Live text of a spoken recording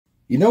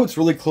You know, it's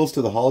really close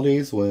to the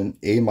holidays when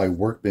A, my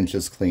workbench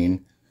is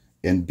clean,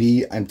 and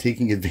B, I'm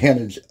taking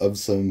advantage of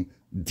some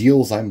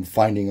deals I'm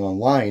finding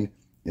online.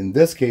 In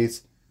this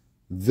case,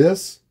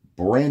 this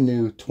brand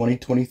new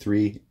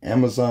 2023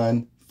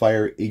 Amazon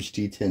Fire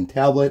HD10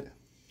 tablet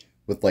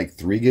with like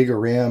 3 gig of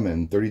RAM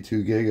and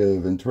 32 gig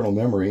of internal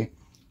memory,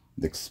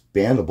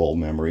 expandable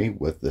memory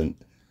with a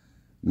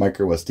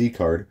micro SD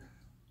card.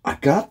 I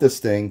got this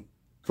thing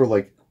for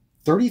like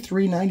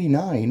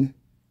 $33.99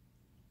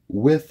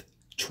 with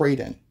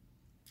trade-in.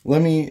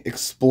 Let me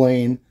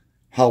explain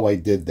how I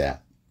did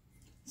that.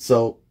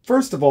 So,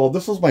 first of all,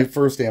 this was my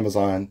first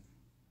Amazon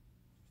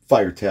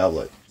Fire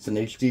tablet. It's an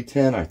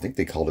HD10, I think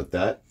they called it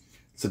that.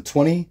 It's a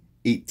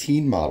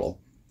 2018 model.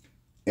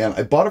 And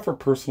I bought it for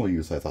personal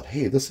use. I thought,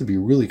 hey, this would be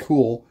really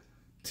cool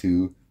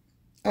to,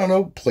 I don't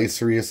know, play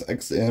Sirius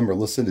XM or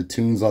listen to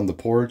tunes on the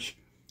porch,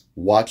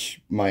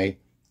 watch my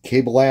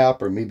cable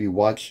app, or maybe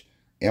watch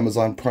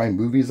Amazon Prime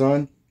movies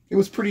on. It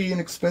was pretty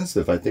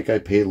inexpensive. I think I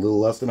paid a little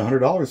less than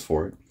 $100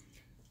 for it.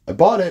 I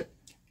bought it,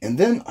 and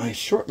then I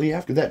shortly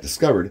after that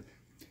discovered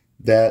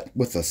that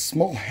with a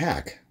small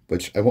hack,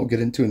 which I won't get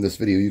into in this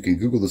video, you can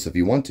Google this if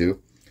you want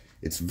to,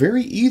 it's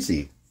very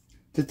easy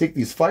to take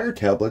these Fire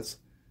tablets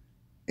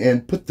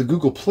and put the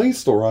Google Play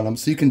Store on them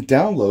so you can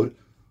download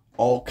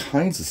all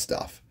kinds of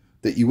stuff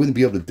that you wouldn't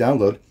be able to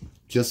download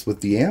just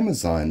with the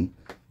Amazon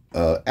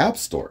App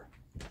Store.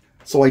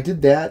 So I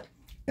did that,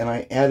 and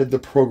I added the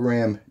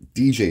program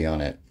DJ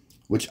on it,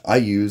 which I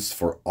use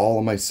for all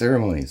of my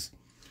ceremonies.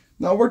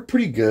 Now, it worked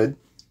pretty good,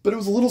 but it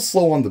was a little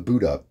slow on the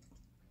boot up.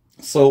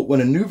 So when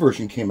a new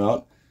version came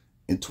out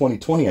in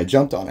 2020, I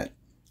jumped on it,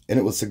 and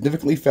it was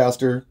significantly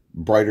faster,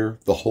 brighter,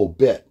 the whole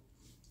bit.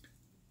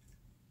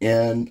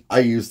 And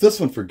I used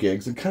this one for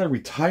gigs and kind of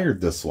retired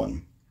this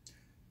one.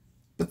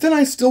 But then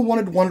I still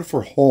wanted one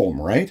for home,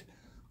 right?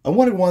 I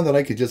wanted one that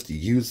I could just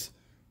use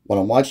when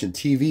I'm watching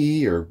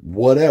TV or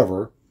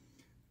whatever.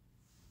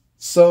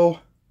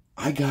 So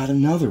I got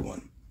another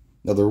one.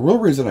 Now, the real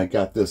reason I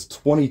got this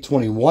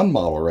 2021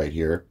 model right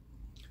here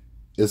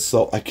is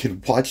so I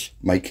could watch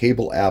my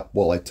cable app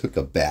while I took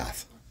a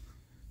bath.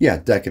 Yeah,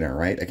 decadent,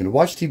 right? I can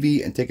watch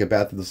TV and take a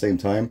bath at the same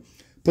time.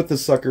 Put the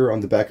sucker on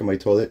the back of my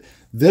toilet.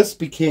 This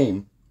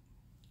became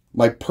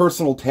my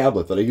personal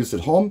tablet that I used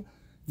at home.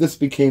 This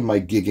became my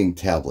gigging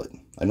tablet.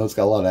 I know it's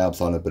got a lot of apps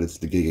on it, but it's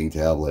the gigging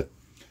tablet.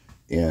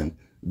 And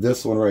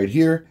this one right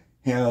here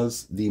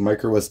has the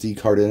micro SD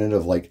card in it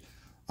of like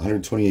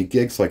 128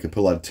 gigs, so I can put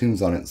a lot of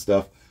tunes on it and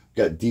stuff.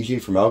 Got DJ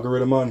from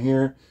Algorithm on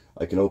here.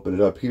 I can open it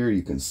up here.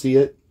 You can see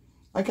it.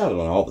 I got it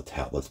on all the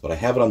tablets, but I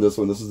have it on this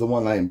one. This is the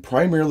one I am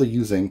primarily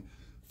using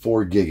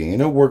for gigging,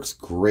 and it works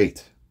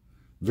great.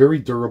 Very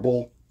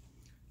durable,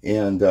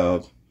 and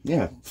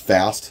yeah,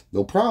 fast,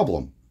 no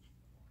problem.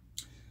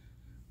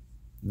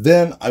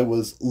 Then I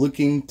was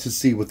looking to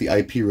see what the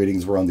IP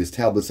ratings were on these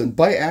tablets, and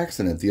by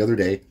accident the other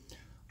day,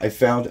 I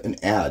found an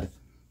ad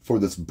for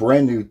this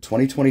brand new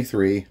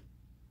 2023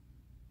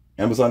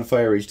 Amazon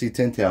Fire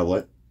HD10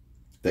 tablet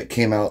that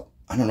came out,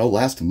 I don't know,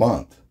 last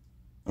month.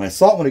 And I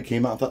saw it when it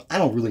came out and thought, I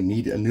don't really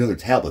need another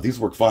tablet. These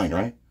work fine,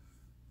 right?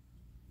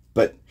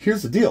 But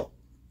here's the deal.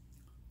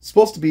 It's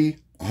supposed to be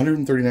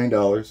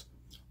 $139,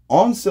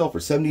 on sale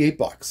for 78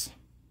 bucks.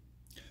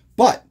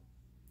 But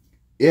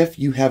if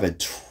you have a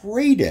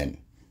trade-in,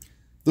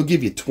 they'll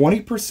give you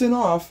 20%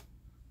 off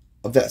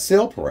of that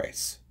sale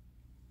price.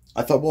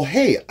 I thought, well,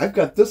 hey, I've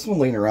got this one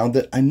laying around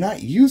that I'm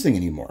not using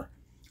anymore.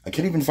 I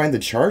can't even find the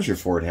charger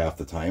for it half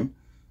the time.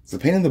 It's a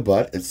pain in the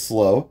butt. It's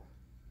slow.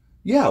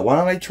 Yeah, why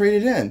don't I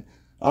trade it in?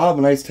 I'll have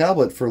a nice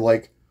tablet for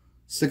like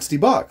 60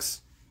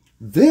 bucks.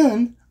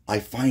 Then I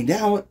find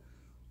out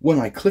when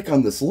I click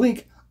on this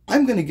link,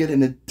 I'm going to get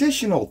an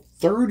additional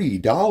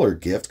 $30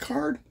 gift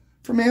card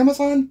from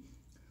Amazon.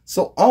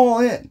 So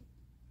all in,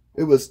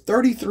 it was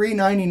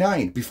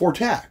 $33.99 before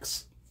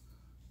tax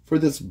for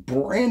this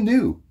brand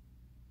new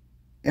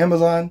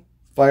Amazon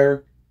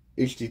Fire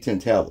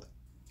HD10 tablet.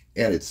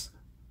 And it's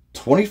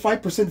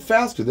 25%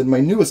 faster than my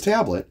newest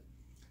tablet.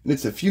 And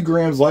it's a few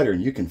grams lighter,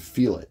 and you can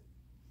feel it.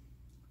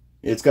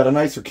 It's got a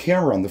nicer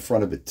camera on the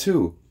front of it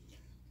too.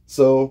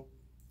 So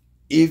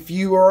if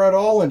you are at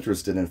all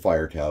interested in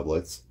Fire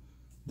tablets,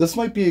 this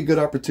might be a good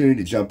opportunity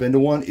to jump into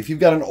one. If you've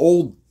got an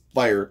old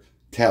Fire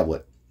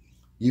tablet,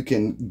 you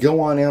can go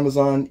on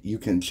Amazon, you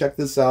can check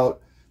this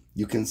out,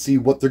 you can see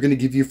what they're going to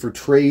give you for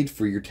trade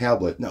for your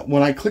tablet. Now,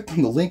 when I clicked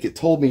on the link, it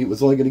told me it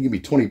was only going to give me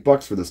 20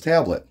 bucks for this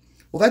tablet.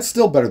 Well, that's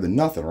still better than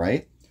nothing,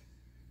 right?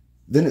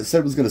 Then it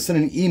said it was going to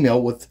send an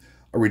email with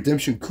a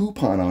redemption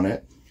coupon on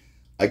it.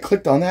 I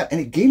clicked on that, and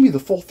it gave me the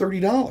full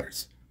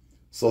 $30.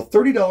 So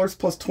 $30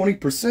 plus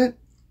 20%,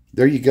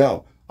 there you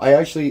go. I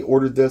actually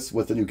ordered this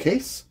with a new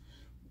case.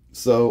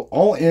 So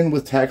all in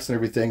with tax and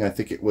everything, I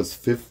think it was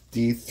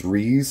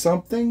 53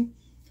 something.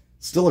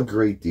 Still a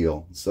great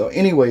deal. So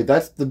anyway,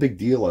 that's the big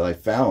deal that I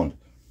found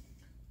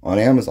on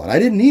Amazon. I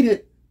didn't need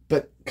it,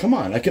 but come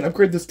on, I can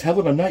upgrade this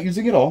tablet I'm not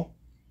using at all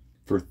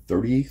for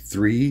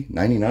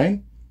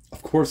 $33.99.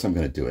 Of course I'm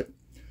going to do it.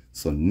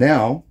 So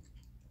now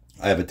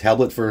I have a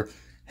tablet for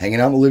hanging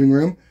out in the living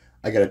room.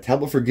 I got a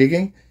tablet for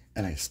gigging,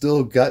 and I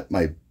still got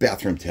my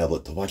bathroom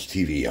tablet to watch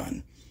TV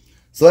on.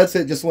 So that's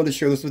it. Just wanted to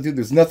share this with you.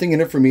 There's nothing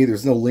in it for me.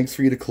 There's no links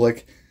for you to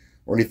click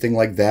or anything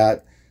like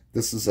that.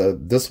 This is a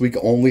this week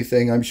only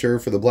thing, I'm sure,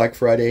 for the Black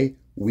Friday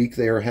week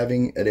they are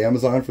having at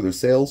Amazon for their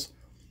sales.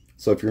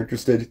 So if you're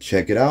interested,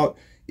 check it out.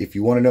 If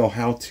you want to know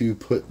how to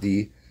put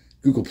the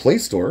Google Play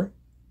Store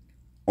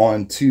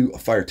onto a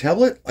Fire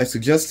tablet, I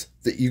suggest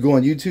that you go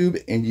on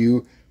YouTube and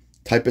you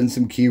type in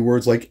some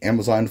keywords like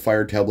Amazon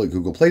Fire Tablet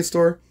Google Play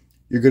Store.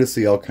 You're going to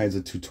see all kinds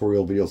of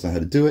tutorial videos on how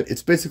to do it.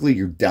 It's basically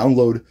you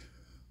download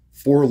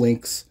 4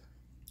 links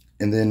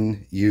and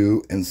then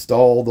you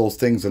install those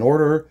things in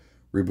order,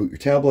 reboot your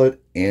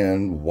tablet,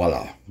 and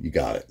voila, you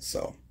got it.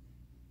 So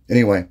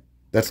anyway,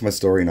 that's my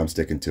story and I'm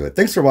sticking to it.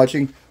 Thanks for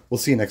watching. We'll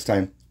see you next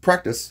time.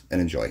 Practice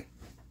and enjoy.